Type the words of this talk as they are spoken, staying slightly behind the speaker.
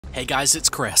Hey guys, it's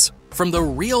Chris. From the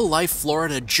real-life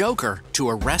Florida Joker to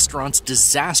a restaurant's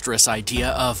disastrous idea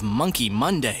of Monkey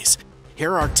Mondays,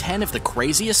 here are 10 of the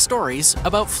craziest stories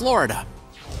about Florida.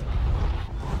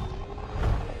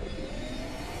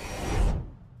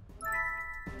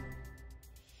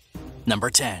 Number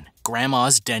 10.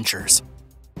 Grandma's Dentures.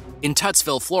 In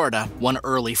Tutsville, Florida, one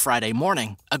early Friday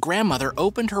morning, a grandmother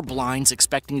opened her blinds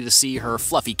expecting to see her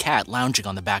fluffy cat lounging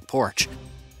on the back porch.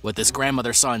 What this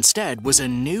grandmother saw instead was a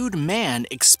nude man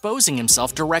exposing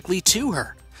himself directly to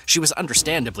her. She was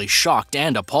understandably shocked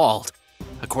and appalled.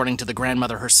 According to the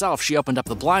grandmother herself, she opened up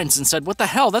the blinds and said, "What the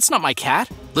hell, that's not my cat."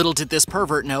 Little did this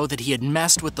pervert know that he had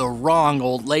messed with the wrong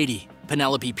old lady.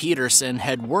 Penelope Peterson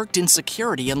had worked in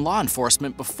security and law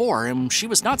enforcement before, and she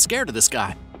was not scared of this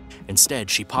guy. Instead,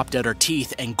 she popped out her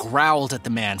teeth and growled at the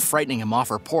man, frightening him off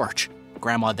her porch.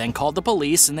 Grandma then called the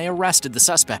police and they arrested the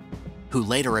suspect, who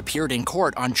later appeared in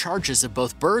court on charges of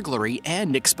both burglary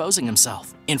and exposing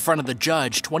himself. In front of the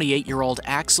judge, 28-year-old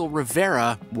Axel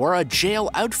Rivera wore a jail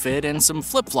outfit and some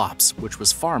flip-flops, which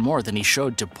was far more than he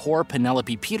showed to poor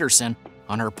Penelope Peterson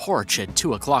on her porch at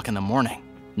 2 o'clock in the morning.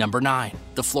 Number 9.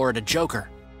 The Florida Joker.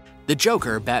 The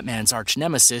Joker, Batman's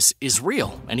arch-nemesis, is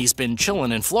real, and he's been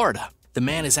chillin' in Florida. The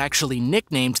man is actually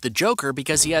nicknamed the Joker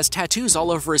because he has tattoos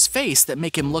all over his face that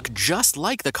make him look just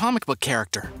like the comic book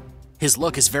character. His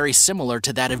look is very similar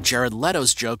to that of Jared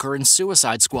Leto's Joker in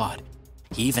Suicide Squad.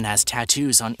 He even has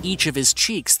tattoos on each of his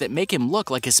cheeks that make him look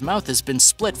like his mouth has been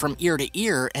split from ear to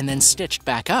ear and then stitched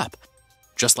back up.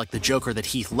 Just like the Joker that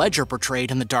Heath Ledger portrayed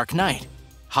in The Dark Knight.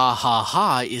 Ha ha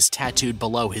ha is tattooed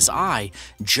below his eye,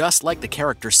 just like the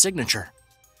character's signature.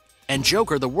 And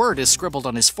Joker, the word, is scribbled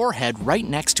on his forehead right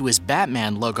next to his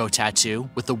Batman logo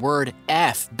tattoo with the word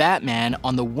F Batman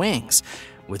on the wings,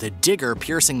 with a dagger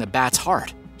piercing the bat's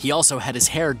heart. He also had his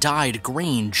hair dyed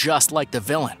green just like the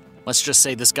villain. Let's just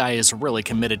say this guy is really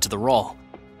committed to the role.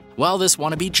 Well, this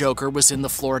wannabe Joker was in the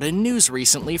Florida news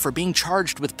recently for being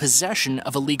charged with possession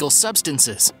of illegal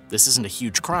substances. This isn't a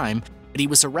huge crime, but he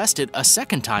was arrested a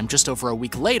second time just over a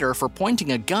week later for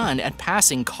pointing a gun at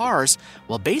passing cars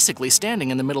while basically standing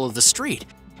in the middle of the street,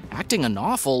 acting an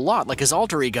awful lot like his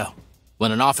alter ego.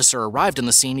 When an officer arrived on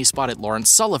the scene, he spotted Lawrence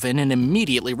Sullivan and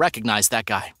immediately recognized that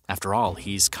guy. After all,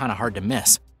 he's kinda hard to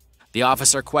miss. The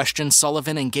officer questioned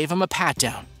Sullivan and gave him a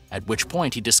pat-down, at which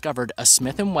point he discovered a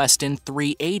Smith & Wesson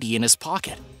 .380 in his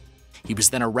pocket. He was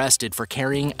then arrested for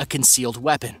carrying a concealed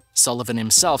weapon. Sullivan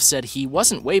himself said he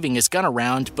wasn't waving his gun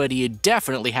around, but he had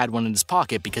definitely had one in his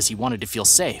pocket because he wanted to feel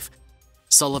safe.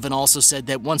 Sullivan also said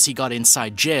that once he got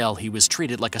inside jail, he was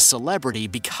treated like a celebrity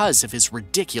because of his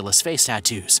ridiculous face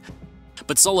tattoos.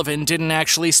 But Sullivan didn't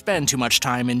actually spend too much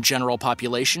time in general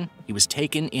population. He was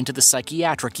taken into the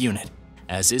psychiatric unit,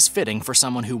 as is fitting for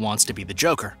someone who wants to be the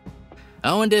Joker.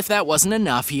 Oh, and if that wasn't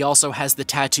enough, he also has the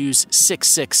tattoos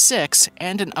 666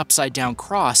 and an upside-down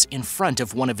cross in front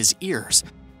of one of his ears.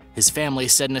 His family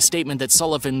said in a statement that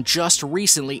Sullivan just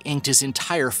recently inked his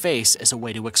entire face as a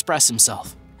way to express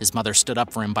himself. His mother stood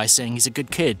up for him by saying he's a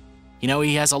good kid. You know,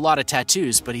 he has a lot of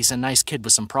tattoos, but he's a nice kid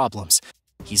with some problems.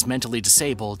 He's mentally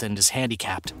disabled and is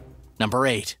handicapped. Number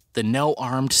 8. The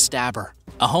No-Armed Stabber.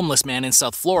 A homeless man in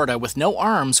South Florida with no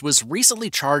arms was recently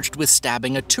charged with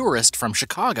stabbing a tourist from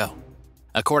Chicago.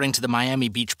 According to the Miami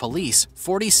Beach Police,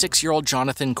 46-year-old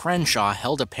Jonathan Crenshaw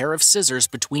held a pair of scissors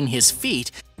between his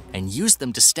feet and used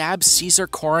them to stab Cesar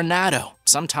Coronado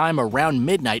sometime around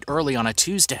midnight early on a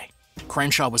Tuesday.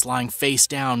 Crenshaw was lying face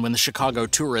down when the Chicago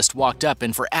tourist walked up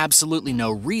and for absolutely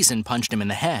no reason punched him in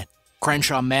the head.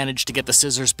 Crenshaw managed to get the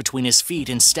scissors between his feet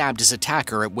and stabbed his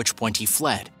attacker, at which point he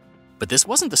fled. But this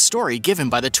wasn't the story given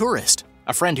by the tourist.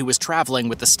 A friend who was traveling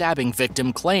with the stabbing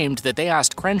victim claimed that they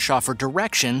asked Crenshaw for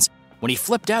directions when he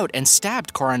flipped out and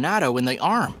stabbed Coronado in the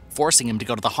arm, forcing him to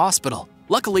go to the hospital.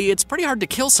 Luckily, it's pretty hard to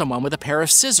kill someone with a pair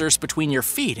of scissors between your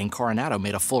feet, and Coronado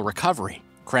made a full recovery.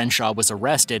 Crenshaw was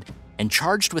arrested and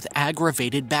charged with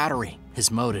aggravated battery. His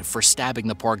motive for stabbing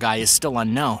the poor guy is still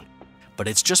unknown, but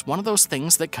it's just one of those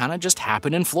things that kinda just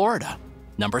happen in Florida.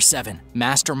 Number 7.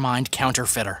 Mastermind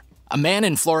Counterfeiter. A man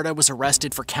in Florida was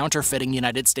arrested for counterfeiting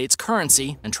United States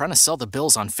currency and trying to sell the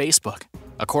bills on Facebook.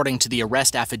 According to the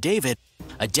arrest affidavit,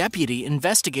 a deputy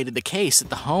investigated the case at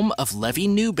the home of Levy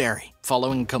Newberry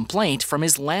following a complaint from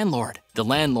his landlord. The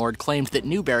landlord claimed that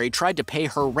Newberry tried to pay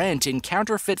her rent in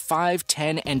counterfeit $5,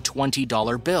 $10, and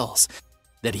 $20 bills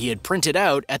that he had printed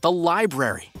out at the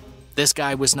library. This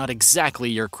guy was not exactly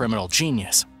your criminal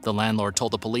genius. The landlord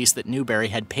told the police that Newberry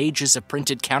had pages of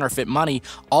printed counterfeit money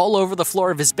all over the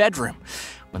floor of his bedroom.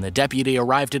 When the deputy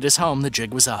arrived at his home, the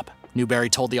jig was up. Newberry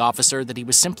told the officer that he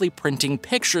was simply printing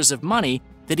pictures of money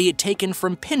that he had taken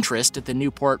from Pinterest at the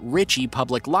Newport Ritchie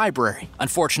Public Library.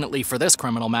 Unfortunately for this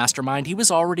criminal mastermind, he was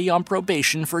already on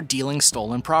probation for dealing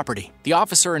stolen property. The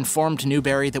officer informed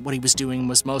Newberry that what he was doing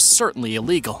was most certainly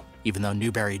illegal. Even though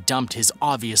Newberry dumped his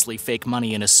obviously fake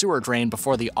money in a sewer drain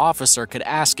before the officer could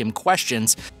ask him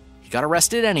questions, he got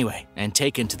arrested anyway and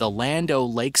taken to the Land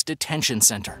O'Lakes Detention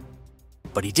Center.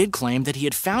 But he did claim that he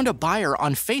had found a buyer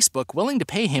on Facebook willing to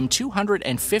pay him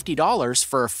 $250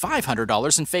 for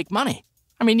 $500 in fake money.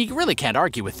 I mean, you really can't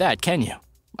argue with that, can you?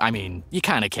 I mean, you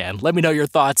kinda can. Let me know your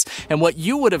thoughts and what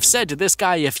you would have said to this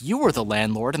guy if you were the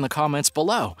landlord in the comments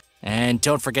below. And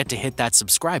don't forget to hit that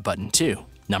subscribe button too.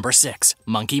 Number 6.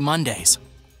 Monkey Mondays.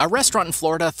 A restaurant in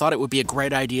Florida thought it would be a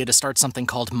great idea to start something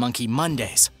called Monkey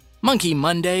Mondays. Monkey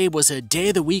Monday was a day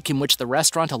of the week in which the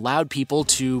restaurant allowed people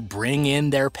to bring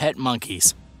in their pet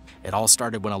monkeys. It all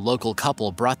started when a local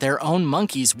couple brought their own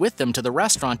monkeys with them to the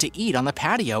restaurant to eat on the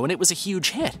patio, and it was a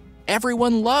huge hit.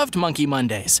 Everyone loved Monkey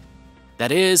Mondays.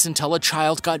 That is, until a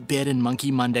child got bit and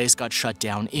Monkey Mondays got shut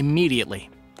down immediately.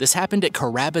 This happened at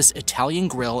Carrabba's Italian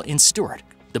Grill in Stewart.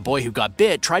 The boy who got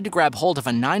bit tried to grab hold of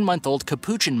a 9-month-old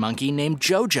capuchin monkey named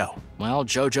Jojo. Well,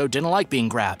 Jojo didn't like being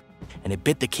grabbed, and it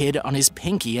bit the kid on his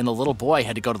pinky, and the little boy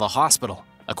had to go to the hospital.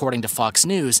 According to Fox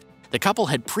News, the couple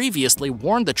had previously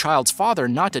warned the child's father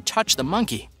not to touch the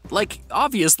monkey. Like,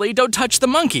 obviously, don't touch the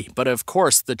monkey. But of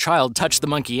course, the child touched the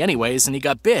monkey anyways, and he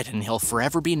got bit, and he'll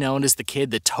forever be known as the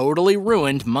kid that totally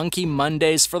ruined Monkey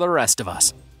Mondays for the rest of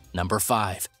us. Number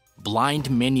 5.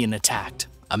 Blind minion attacked.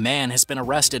 A man has been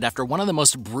arrested after one of the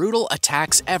most brutal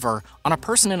attacks ever on a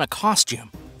person in a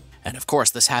costume. And of course,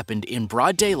 this happened in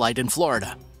broad daylight in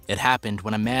Florida. It happened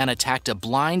when a man attacked a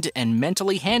blind and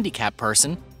mentally handicapped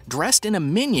person dressed in a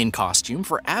minion costume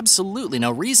for absolutely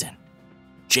no reason.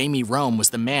 Jamie Rome was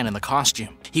the man in the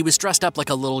costume. He was dressed up like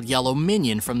a little yellow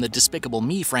minion from the Despicable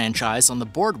Me franchise on the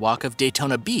boardwalk of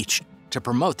Daytona Beach to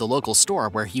promote the local store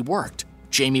where he worked.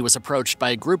 Jamie was approached by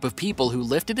a group of people who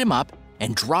lifted him up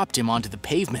and dropped him onto the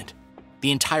pavement.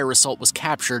 The entire assault was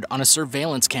captured on a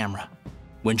surveillance camera.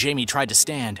 When Jamie tried to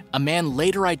stand, a man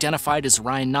later identified as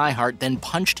Ryan Neihart then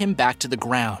punched him back to the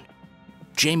ground.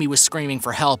 Jamie was screaming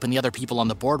for help, and the other people on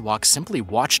the boardwalk simply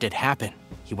watched it happen.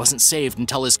 He wasn't saved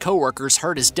until his coworkers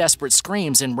heard his desperate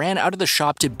screams and ran out of the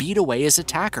shop to beat away his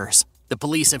attackers. The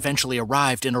police eventually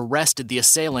arrived and arrested the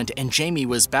assailant, and Jamie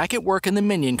was back at work in the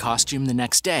minion costume the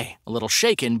next day, a little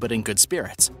shaken but in good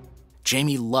spirits.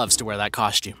 Jamie loves to wear that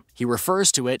costume. He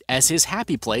refers to it as his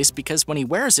happy place because when he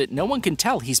wears it, no one can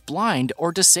tell he's blind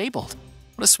or disabled.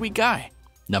 What a sweet guy.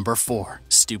 Number 4.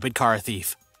 Stupid car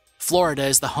thief. Florida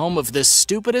is the home of the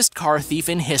stupidest car thief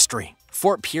in history.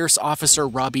 Fort Pierce officer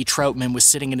Robbie Troutman was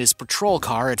sitting in his patrol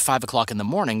car at 5 o'clock in the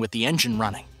morning with the engine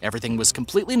running. Everything was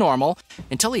completely normal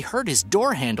until he heard his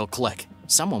door handle click.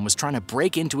 Someone was trying to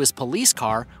break into his police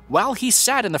car while he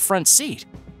sat in the front seat.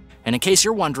 And in case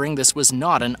you're wondering, this was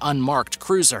not an unmarked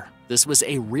cruiser. This was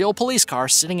a real police car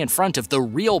sitting in front of the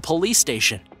real police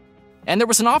station. And there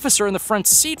was an officer in the front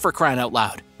seat, for crying out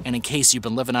loud. And in case you've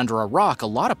been living under a rock, a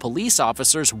lot of police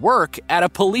officers work at a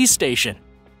police station.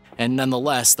 And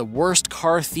nonetheless, the worst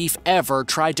car thief ever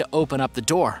tried to open up the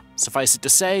door. Suffice it to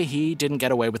say, he didn't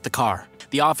get away with the car.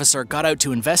 The officer got out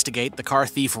to investigate. The car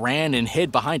thief ran and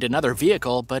hid behind another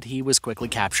vehicle, but he was quickly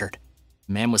captured.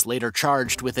 The man was later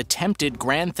charged with attempted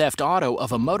grand theft auto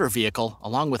of a motor vehicle,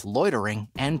 along with loitering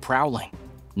and prowling.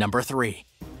 Number 3.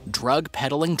 Drug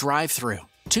peddling drive-thru.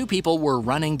 2 people were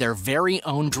running their very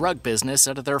own drug business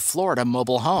out of their Florida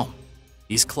mobile home.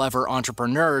 These clever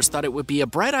entrepreneurs thought it would be a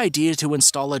bright idea to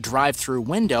install a drive-thru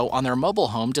window on their mobile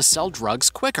home to sell drugs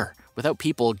quicker, without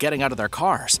people getting out of their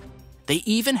cars. They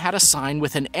even had a sign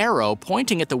with an arrow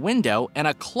pointing at the window and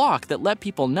a clock that let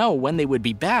people know when they would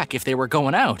be back if they were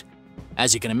going out.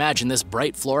 As you can imagine, this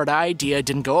bright Florida idea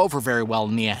didn't go over very well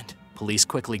in the end. Police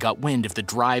quickly got wind of the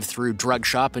drive-thru drug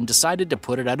shop and decided to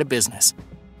put it out of business.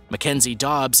 Mackenzie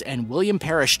Dobbs and William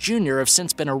Parrish Jr. have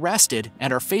since been arrested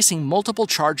and are facing multiple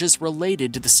charges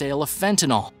related to the sale of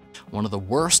fentanyl, one of the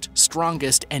worst,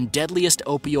 strongest, and deadliest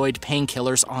opioid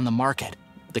painkillers on the market.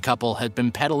 The couple had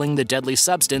been peddling the deadly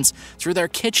substance through their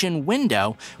kitchen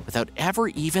window without ever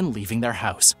even leaving their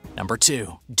house. Number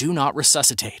 2. Do not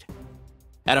resuscitate.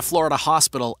 At a Florida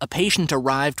hospital, a patient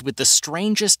arrived with the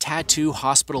strangest tattoo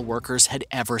hospital workers had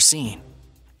ever seen.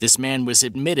 This man was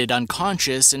admitted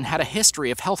unconscious and had a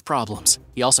history of health problems.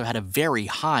 He also had a very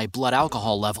high blood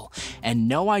alcohol level and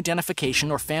no identification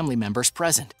or family members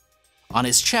present. On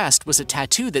his chest was a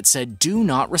tattoo that said, "Do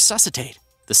not resuscitate."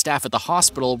 The staff at the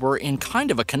hospital were in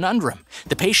kind of a conundrum.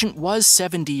 The patient was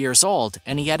 70 years old,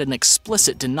 and he had an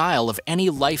explicit denial of any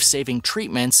life-saving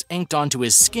treatments inked onto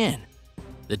his skin.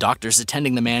 The doctors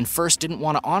attending the man first didn't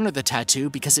want to honor the tattoo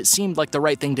because it seemed like the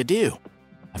right thing to do.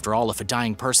 After all, if a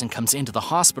dying person comes into the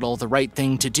hospital, the right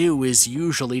thing to do is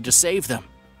usually to save them.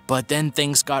 But then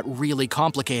things got really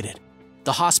complicated.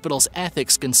 The hospital's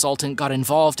ethics consultant got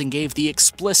involved and gave the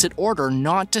explicit order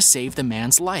not to save the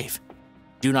man's life.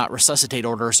 Do not resuscitate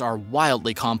orders are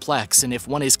wildly complex, and if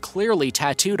one is clearly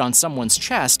tattooed on someone's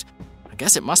chest, I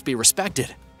guess it must be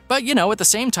respected. But at the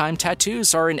same time,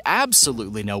 tattoos are in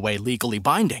absolutely no way legally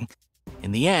binding.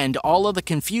 In the end, all of the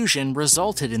confusion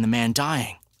resulted in the man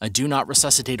dying. A do not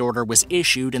resuscitate order was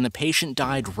issued and the patient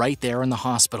died right there in the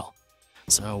hospital.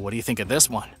 So what do you think of this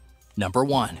one? Number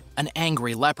 1. An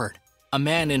angry leopard. A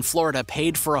man in Florida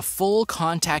paid for a full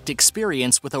contact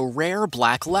experience with a rare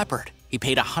black leopard. He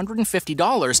paid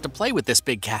 $150 to play with this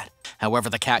big cat. However,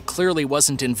 the cat clearly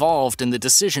wasn't involved in the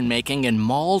decision-making and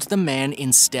mauled the man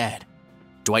instead.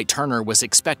 Dwight Turner was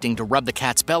expecting to rub the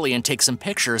cat's belly and take some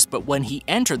pictures, but when he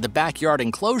entered the backyard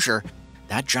enclosure,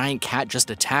 that giant cat just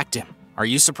attacked him. Are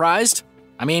you surprised?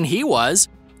 I mean, he was.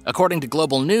 According to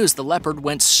Global News, the leopard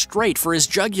went straight for his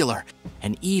jugular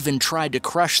and even tried to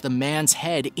crush the man's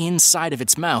head inside of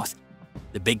its mouth.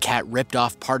 The big cat ripped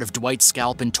off part of Dwight's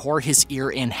scalp and tore his ear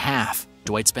in half.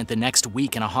 Dwight spent the next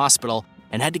week in a hospital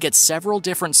and had to get several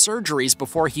different surgeries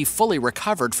before he fully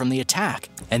recovered from the attack.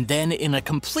 And then, in a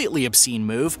completely obscene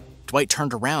move, Dwight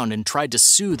turned around and tried to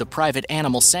sue the private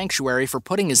animal sanctuary for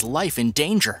putting his life in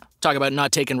danger. Talk about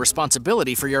not taking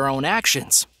responsibility for your own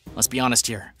actions. Let's be honest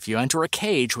here, if you enter a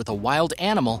cage with a wild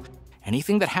animal,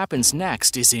 anything that happens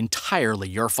next is entirely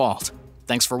your fault.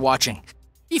 Thanks for watching. How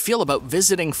do you feel about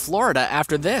visiting Florida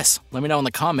after this? Let me know in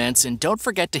the comments, and don't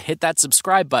forget to hit that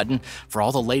subscribe button for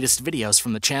all the latest videos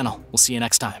from the channel. We'll see you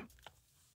next time.